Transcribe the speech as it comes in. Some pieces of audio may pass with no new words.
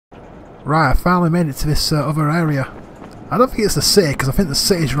Right, I finally made it to this other area. I don't think it's the city, because I think the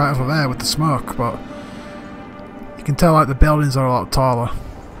city's right over there with the smoke, but you can tell like the buildings are a lot taller.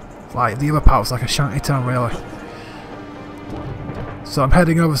 Like the other part's like a shanty town really. So I'm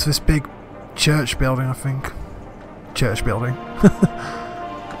heading over to this big church building, I think. Church building.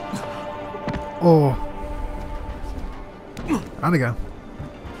 Oh. And again.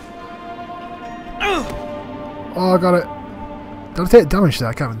 Oh, I got it. Did I take damage there?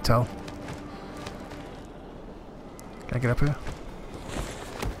 I can't even tell. Can I get up here?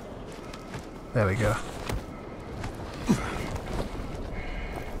 There we go.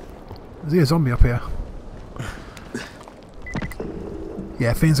 Is there a zombie up here?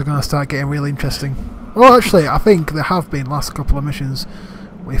 Yeah, things are going to start getting really interesting. Well, actually, I think there have been last couple of missions.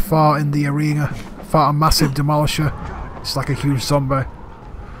 We fought in the arena, fought a massive demolisher. It's like a huge zombie.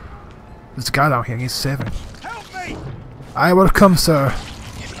 There's a guy down here, he needs saving. I will come, sir.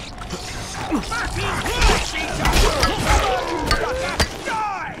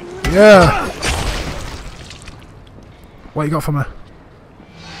 Yeah. What you got for me?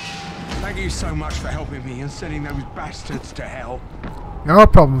 Thank you so much for helping me and sending those bastards to hell. No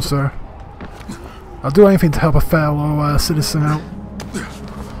problem, sir. I'll do anything to help a fellow citizen out.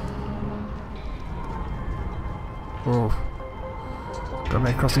 Oh. Gotta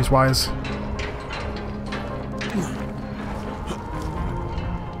make across these wires.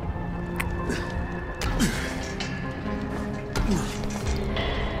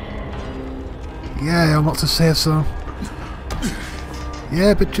 Yeah, I'm not to save so.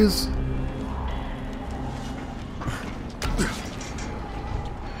 Yeah, bitches.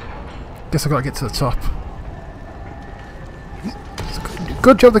 Guess I gotta get to the top.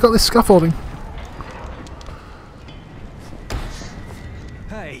 Good job they got this scaffolding.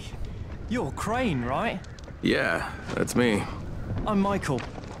 Hey, you're Crane, right? Yeah, that's me. I'm Michael.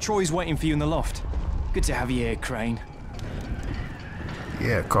 Troy's waiting for you in the loft. Good to have you here, Crane.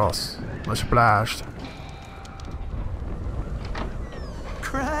 Yeah, of course. Much obliged.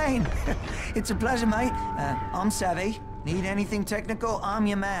 Crane! It's a pleasure, mate. I'm Savvy. Need anything technical? I'm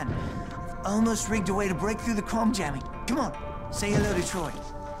your man. Almost rigged a way to break through the comm jamming. Come on, say hello to Troy.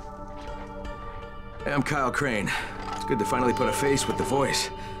 Hey, I'm Kyle Crane. It's good to finally put a face with the voice.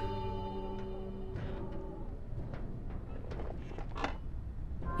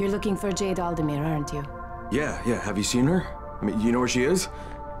 You're looking for Jade Aldemir, aren't you? Yeah. Have you seen her? I mean, you know where she is?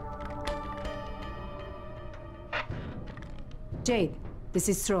 Jade, this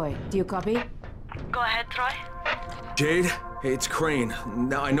is Troy. Do you copy? Go ahead, Troy. Jade? Hey, it's Crane.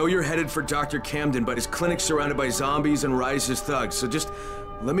 Now, I know you're headed for Dr. Camden, but his clinic's surrounded by zombies and Rise's thugs, so just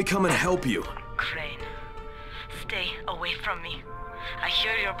let me come and help you. Crane, stay away from me. I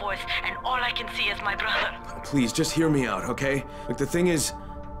hear your voice, and all I can see is my brother. Please, just hear me out, okay? Look, the thing is,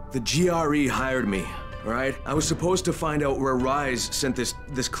 the GRE hired me, alright? I was supposed to find out where Rise sent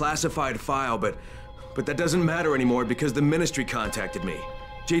this classified file, but that doesn't matter anymore because the Ministry contacted me.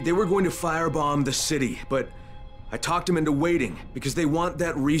 Jade, they were going to firebomb the city, but I talked them into waiting because they want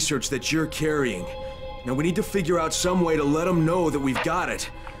that research that you're carrying. Now we need to figure out some way to let them know that we've got it.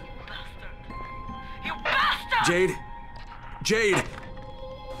 Bastard! You bastard! Jade! Jade!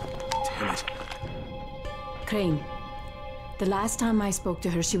 Damn it. Crane, the last time I spoke to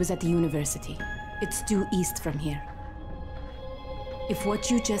her, she was at the university. It's due east from here. If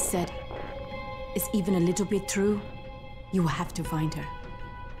what you just said is even a little bit true, you have to find her.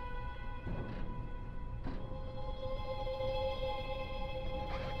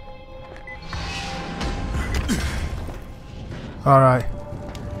 Alright.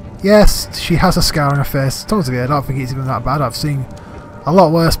 Yes, she has a scar on her face. To be honest, I don't think it's even that bad. I've seen a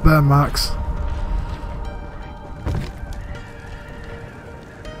lot worse burn marks.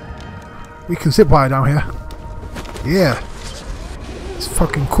 We can zip wire down here. Yeah. It's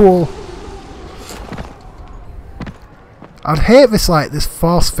fucking cool. I'd hate this, like, this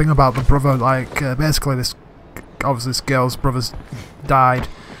false thing about the brother, like, basically this, obviously this girl's brother's died.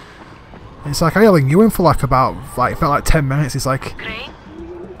 It's like I only knew him for like about, like, it felt like 10 minutes. It's like... Crane?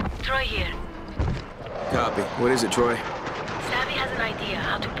 Troy here. Copy. What is it, Troy? Savvy has an idea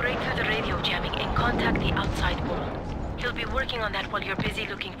how to break through the radio jamming and contact the outside world. He'll be working on that while you're busy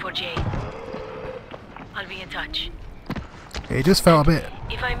looking for Jade. I'll be in touch. It just felt a bit...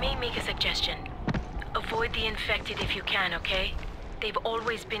 If I may make a suggestion, avoid the infected if you can, okay? They've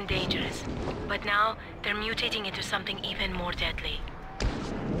always been dangerous, but now they're mutating into something even more deadly.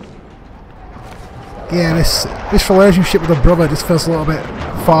 Yeah, this relationship with the brother just feels a little bit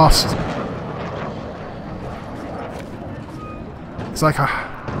forced. It's like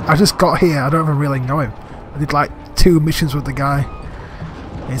I just got here, I don't even really know him. I did like 2 missions with the guy.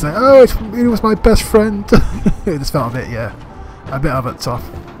 He's like, oh, he was my best friend. It just felt a bit, yeah, a bit over the top,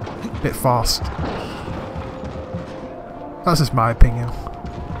 a bit fast. That's just my opinion.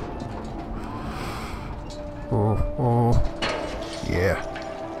 Oh, yeah.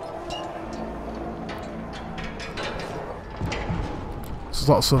 There's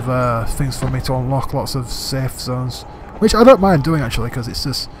lots of things for me to unlock, lots of safe zones, which I don't mind doing actually, because it's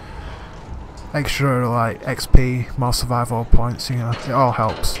just extra like XP, more survival points, you know, it all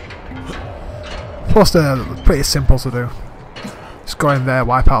helps. Plus they're pretty simple to do. Just go in there,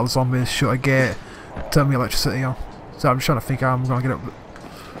 wipe out the zombies, shoot a gate, turn the electricity on. So I'm just trying to think how I'm going to get up.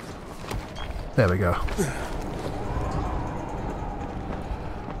 There we go.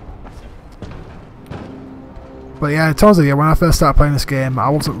 But yeah, I told you, when I first started playing this game, I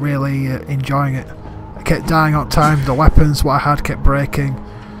wasn't really enjoying it. I kept dying on time, the weapons, what I had, kept breaking.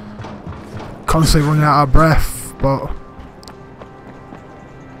 Constantly running out of breath, but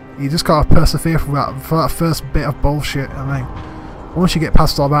you just gotta persevere for that first bit of bullshit. I mean, once you get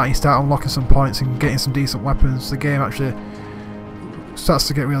past all that and you start unlocking some points and getting some decent weapons, the game actually starts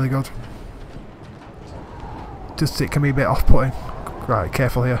to get really good. Just it can be a bit off-putting. Right,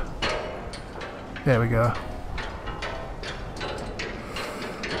 careful here. There we go.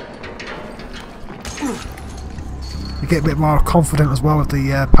 You get a bit more confident as well with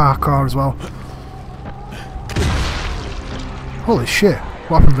the parkour as well. Holy shit,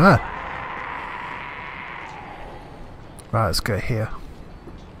 what happened there? Right, let's go here.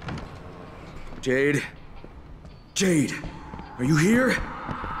 Jade? Jade, are you here?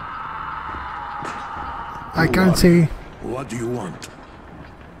 I guarantee. What do you want?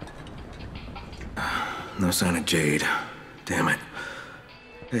 No sign of Jade. Damn it.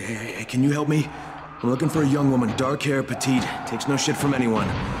 Hey, can you help me? I'm looking for a young woman, dark hair, petite, takes no shit from anyone.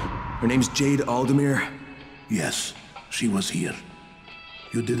 Her name's Jade Aldemir. Yes, she was here.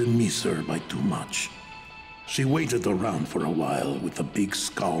 You didn't miss her by too much. She waited around for a while with a big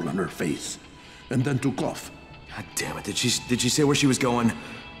scowl on her face, and then took off. God damn it, did she say where she was going?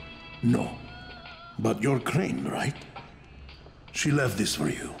 No. But you're Crane, right? She left this for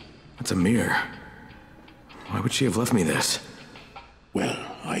you. That's a mirror. Why would she have left me this? Well,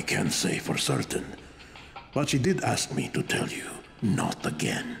 I can't say for certain. But she did ask me to tell you, not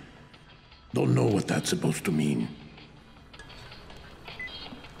again. Don't know what that's supposed to mean.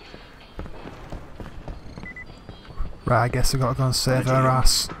 Right, I guess I gotta go and save her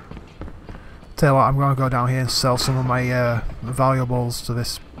ass. Tell you what, I'm gonna go down here and sell some of my valuables to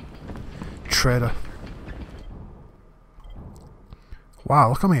this trader. Wow,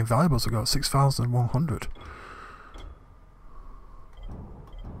 look how many valuables I got, 6,100.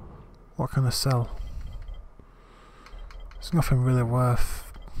 What can I sell? There's nothing really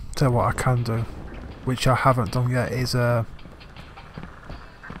worth. Tell you what I can do, which I haven't done yet, is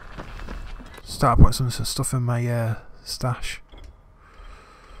start putting some stuff in my stash.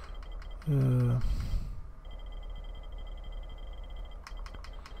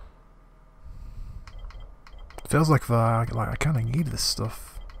 Feels like I kind of need this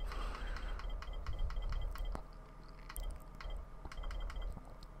stuff.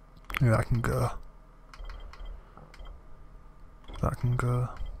 Yeah, that can go. That can go.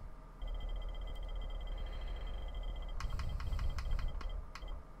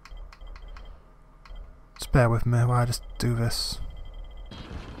 Just bear with me while I just do this.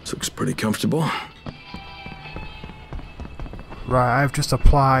 This looks pretty comfortable. Right, I've just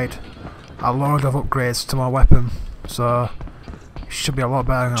applied a load of upgrades to my weapon, so it should be a lot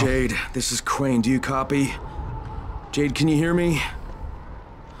better now. Jade, this is Crane. Do you copy? Jade, can you hear me?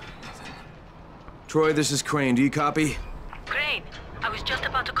 Troy, this is Crane. Do you copy? Crane, I was just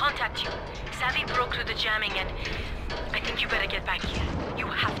about to contact you. Savvy broke through the jamming and I think you better get back here. You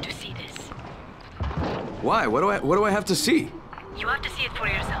have to see this. Why? What do I have to see? You have to see it for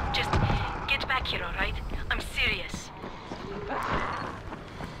yourself. Just get back here, all right? I'm serious.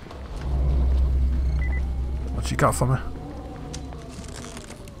 What you got for me?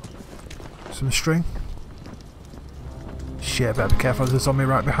 Some string? Shit, better be careful, there's a zombie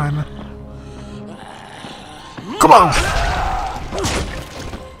right behind me. Come on!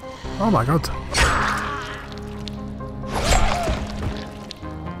 Oh my god.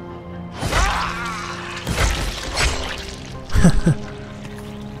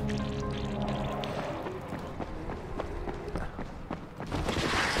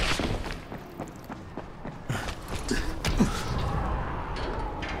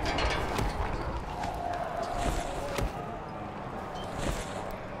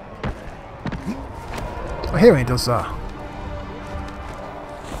 I hear he does that.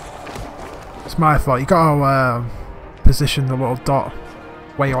 It's my fault. You gotta position the little dot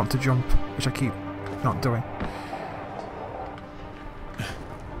where you want to jump, which I keep not doing.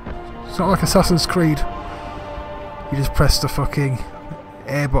 It's not like Assassin's Creed. You just press the fucking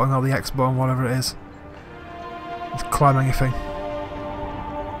A button or the X button, whatever it is. Just climb anything.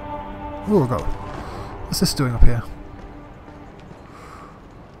 Oh, God. What's this doing up here?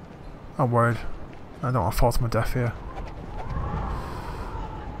 I'm worried. I don't want to fall to my death here.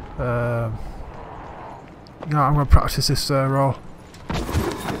 You know, I'm going to practice this roll.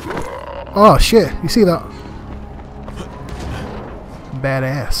 Oh shit, you see that?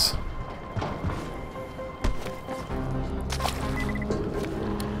 Badass.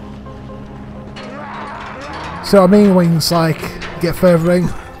 See what I mean when it's like, get further in,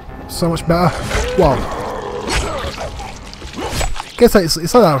 so much better. Wow. I guess it's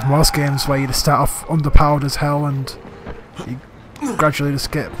like that with most games where you just start off underpowered as hell and you gradually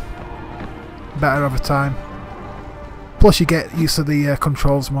just get better over time. Plus you get used to the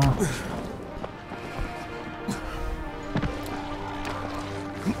controls more.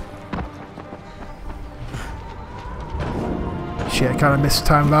 Shit, I kind of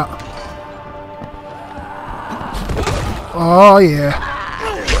mistimed that. Oh yeah.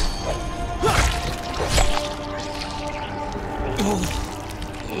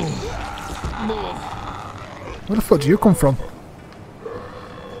 Where the fuck do you come from?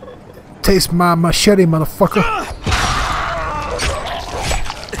 Taste my machete, motherfucker.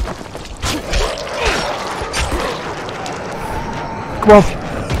 Come on.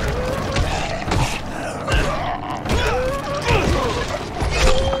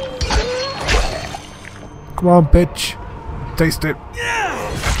 Come on, bitch. Taste it.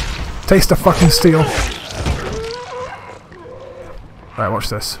 Taste the fucking steel. Right, watch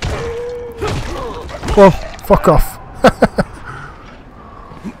this. Come on, fuck off.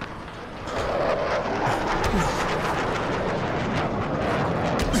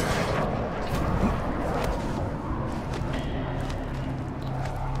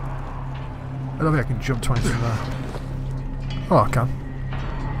 I don't think I can jump 20 from there. Oh, I can.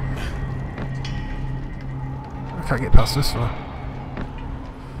 I can't get past this one.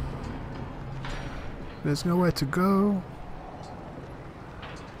 There's nowhere to go.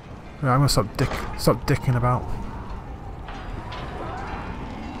 Right, I'm gonna stop dicking about.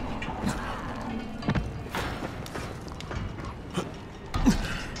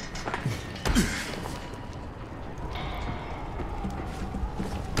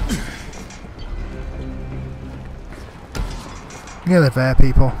 Nearly there,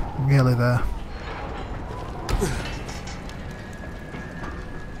 people. Nearly there.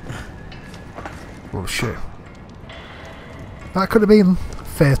 Oh shit. That could have been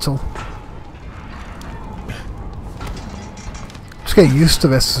fatal. Just getting used to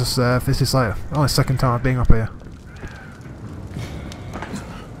this, as this is like only the second time I've been up here.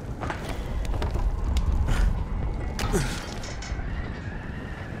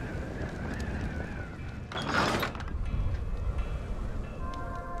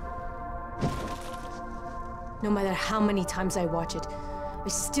 No matter how many times I watch it, I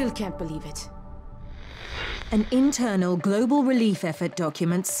still can't believe it. An internal global relief effort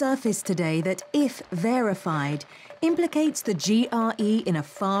document surfaced today that, if verified, implicates the GRE in a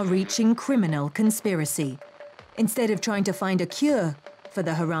far-reaching criminal conspiracy. Instead of trying to find a cure for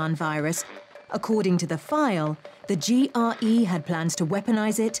the Harran virus, according to the file, the GRE had plans to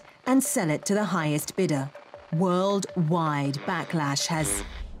weaponize it and sell it to the highest bidder. Worldwide backlash has...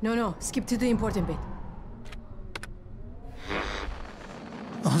 No, skip to the important bit.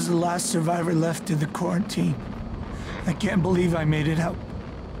 I was the last survivor left in the quarantine. I can't believe I made it out.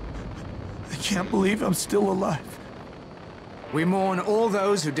 I can't believe I'm still alive. We mourn all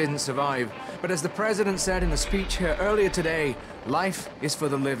those who didn't survive, but as the President said in a speech here earlier today, life is for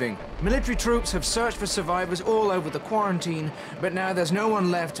the living. Military troops have searched for survivors all over the quarantine, but now there's no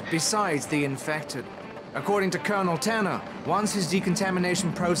one left besides the infected. According to Colonel Tanner, once his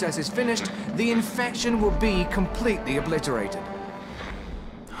decontamination process is finished, the infection will be completely obliterated.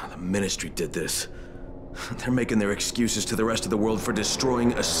 The Ministry did this. They're making their excuses to the rest of the world for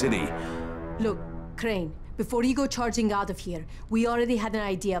destroying a city. Look, Crane, before you go charging out of here, we already had an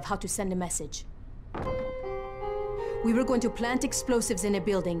idea of how to send a message. We were going to plant explosives in a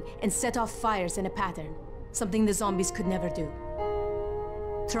building and set off fires in a pattern, something the zombies could never do.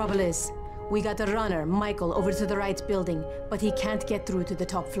 Trouble is, we got the runner, Michael, over to the right building, but he can't get through to the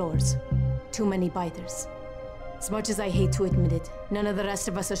top floors. Too many biters. As much as I hate to admit it, none of the rest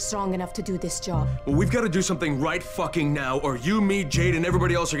of us are strong enough to do this job. Well, we've got to do something right fucking now, or you, me, Jade, and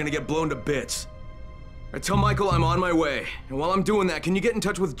everybody else are gonna get blown to bits. I tell Michael I'm on my way, and while I'm doing that, can you get in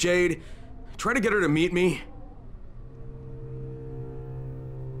touch with Jade? Try to get her to meet me.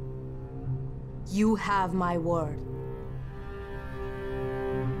 You have my word.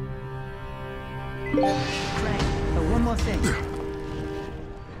 Crane, one more thing.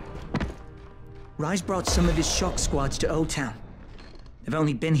 Rise brought some of his shock squads to Old Town. They've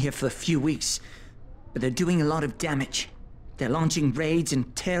only been here for a few weeks, but they're doing a lot of damage. They're launching raids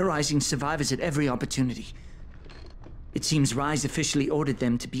and terrorizing survivors at every opportunity. It seems Rise officially ordered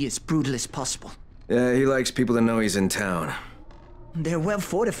them to be as brutal as possible. Yeah, he likes people to know he's in town. They're well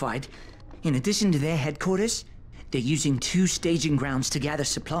fortified. In addition to their headquarters, they're using 2 staging grounds to gather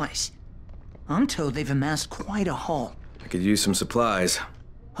supplies. I'm told they've amassed quite a haul. I could use some supplies.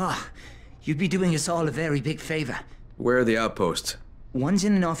 Ah, you'd be doing us all a very big favor. Where are the outposts? One's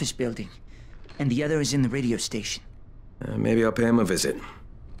in an office building, and the other is in the radio station. Maybe I'll pay him a visit.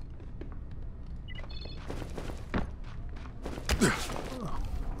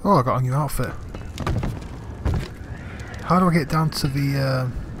 Oh, I got a new outfit. How do I get down to the,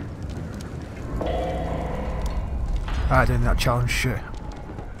 I doing that challenge shit.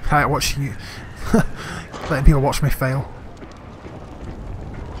 I watching you. Letting people watch me fail.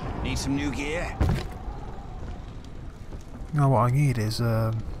 Need some new gear? No, what I need is,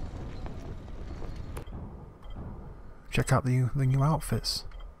 check out the new outfits.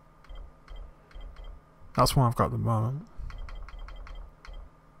 That's one I've got at the moment.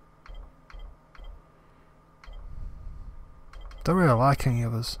 Don't really like any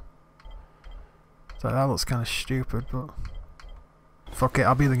others. So that looks kind of stupid, but fuck it,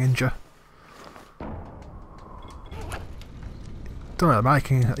 I'll be the ninja. Don't really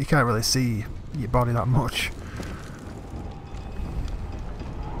like any, you can't really see your body that much.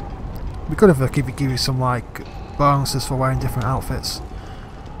 We could have give you some like bonuses for wearing different outfits.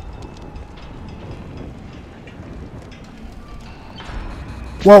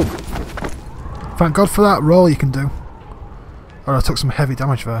 Whoa! Thank God for that roll you can do. Oh, I took some heavy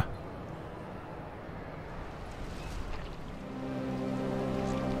damage there.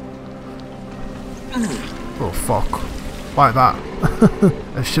 Oh fuck! Like that.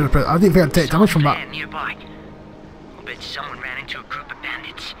 I should have. I didn't think I'd take damage from that. Nearby. I'll bet someone ran into a group of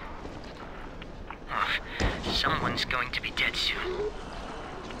bandits. Oh, someone's going to be dead soon.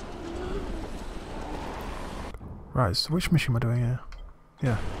 Right, so which mission am I doing here?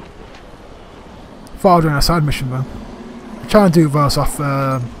 Yeah. Thought I was doing a side mission though. I'm trying to do those off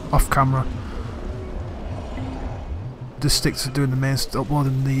camera. Just stick to doing the main,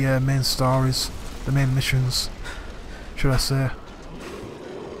 uploading the main stories, the main missions, should I say?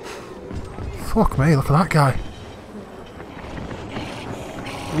 Fuck me! Look at that guy.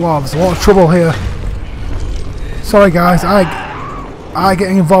 Wow, there's a lot of trouble here. Sorry guys, I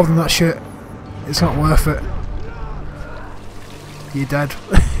getting involved in that shit. It's not worth it. You're dead.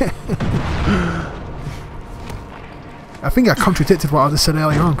 I think I contradicted what I just said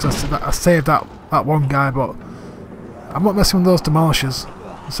earlier on because I saved that one guy, but I'm not messing with those demolishers.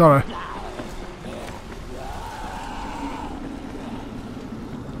 Sorry.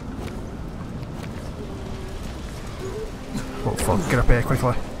 Oh fuck, get up here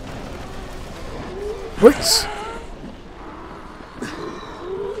quickly. Wait!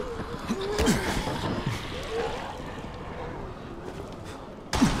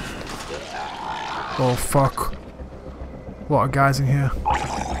 Oh fuck. A lot of guys in here.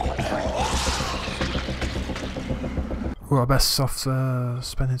 Well, I best off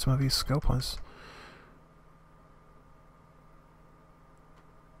spending some of these skill points.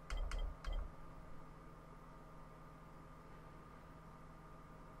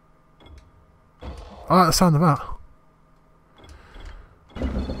 I like the sound of that.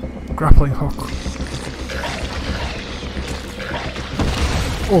 Grappling hook.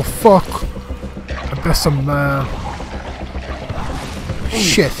 Oh fuck! I best some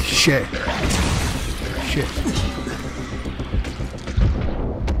shit.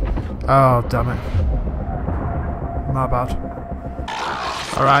 Oh damn it! My bad.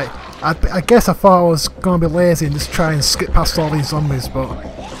 All right. I guess I thought I was gonna be lazy and just try and skip past all these zombies, but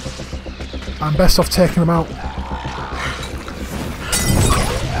I'm best off taking them out.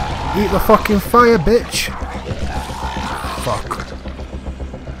 Eat the fucking fire, bitch! Fuck.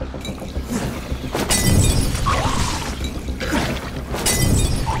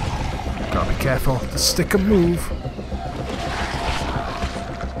 Gotta be careful. The stick and move.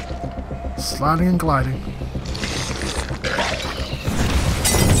 Sliding and gliding.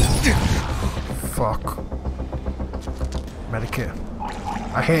 Fuck. Medikit.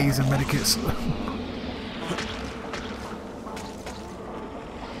 I hate using medikits.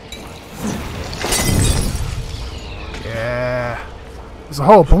 Yeah. There's a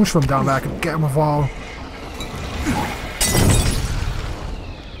whole bunch of them down there. I can get them with all.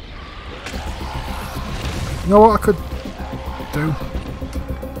 You know what I could do?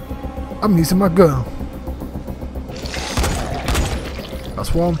 I'm using my gun.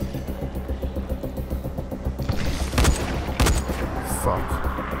 That's one. Fuck.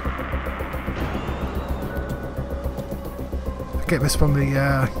 Get this from the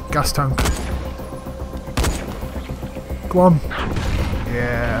gas tank. Go on.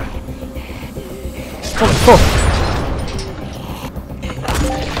 Yeah. What the fuck?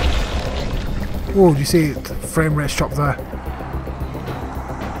 Oh, do you see it? The frame rate's dropped there.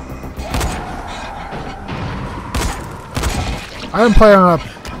 I am playing on a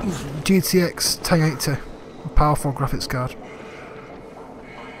GTX 1080, a powerful graphics card.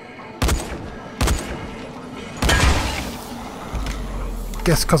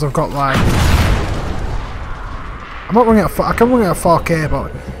 Guess because I've got like, I'm not running at I can run it at 4K,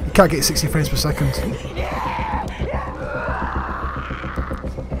 but you can't get 60 frames per second.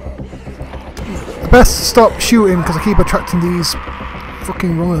 I best stop shooting because I keep attracting these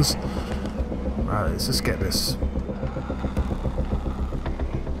fucking runners. Right, let's just get this.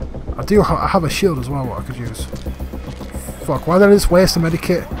 I have a shield as well, what I could use. Fuck, why did I just waste a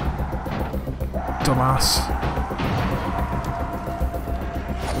medikit? Dumbass.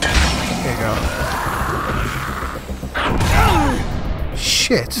 There you go.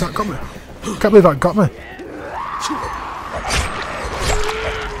 Shit, that got me. Can't believe that got me.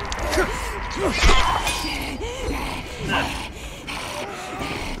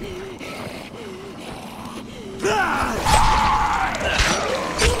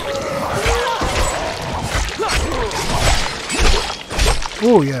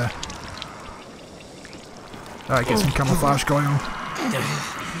 Oh yeah. Alright, get some camouflage going on.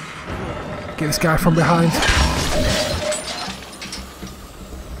 Get this guy from behind.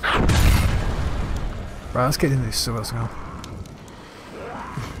 Right, let's get into these sewers now.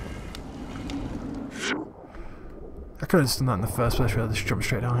 I could have just done that in the first place, really, just jump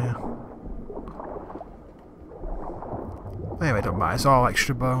straight down here. Anyway, don't matter, it's all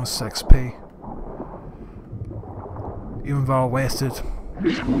extra bonus XP. Even though I wasted a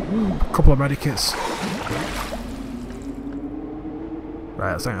couple of medikits.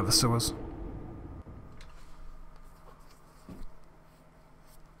 Right, let's enter the sewers.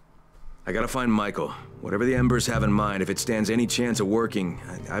 I gotta find Michael. Whatever the Embers have in mind, if it stands any chance of working,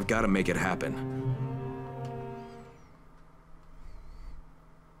 I've gotta make it happen.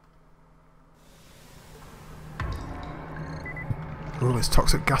 Oh, there's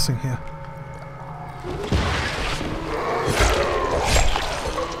toxic gas in here.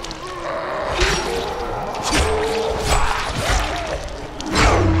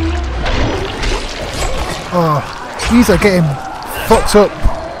 Oh, these are getting fucked up.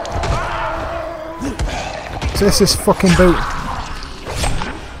 So this is fucking boot.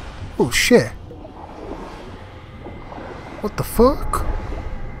 Oh shit. What the fuck?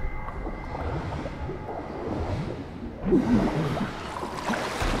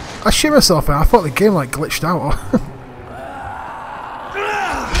 I shit myself out. I thought the game like glitched out.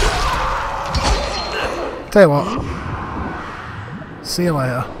 Tell you what. See you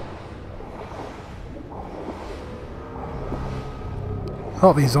later. I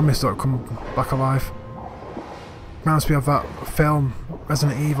hope these zombies don't come back alive. Reminds me of that film,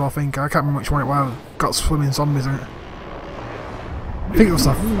 Resident Evil, I think. I can't remember which one it was. Got swimming zombies in it. I think it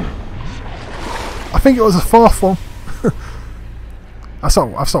was the fourth one. I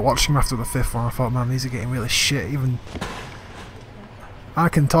stopped watching them after the fifth one. I thought, man, these are getting really shit. Even I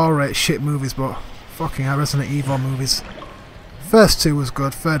can tolerate shit movies, but fucking hell, Resident Evil movies. First two was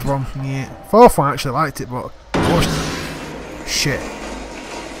good. Third one, yeah. Fourth one I actually liked it, but shit.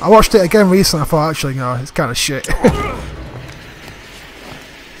 I watched it again recently. I thought, actually, no, it's kind of shit.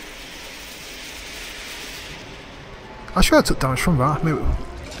 I sure I took damage from that. Maybe.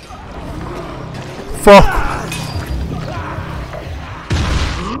 Fuck.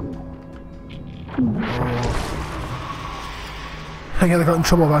 I nearly got in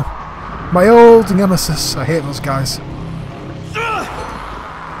trouble then. My old nemesis. I hate those guys.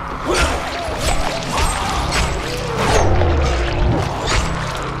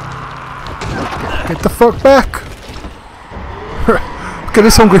 Get the fuck back! Look at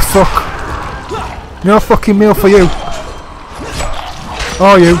this hungry fuck. No fucking meal for you.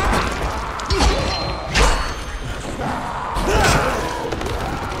 Are you?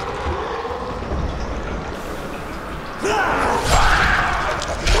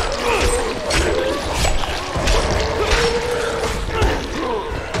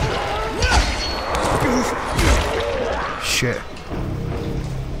 Shit.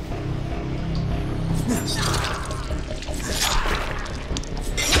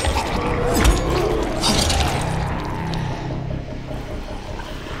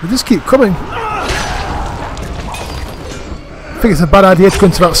 They just keep coming. I think it's a bad idea to go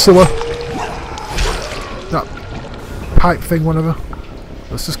into that sewer. That pipe thing, whatever.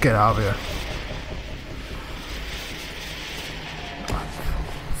 Let's just get out of here.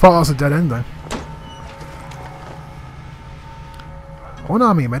 Thought that was a dead end then. I wonder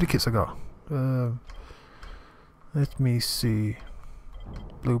how many medikits I got. Let me see.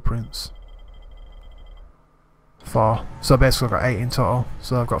 Blueprints. 4. So basically I've got 8 in total.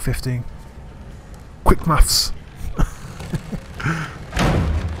 So I've got 15. Quick maths.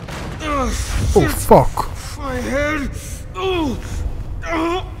 Oh fuck. My head.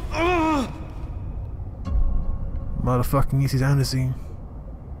 Motherfucking easy Anderson.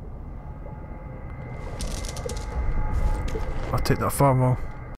 I'll take that far more.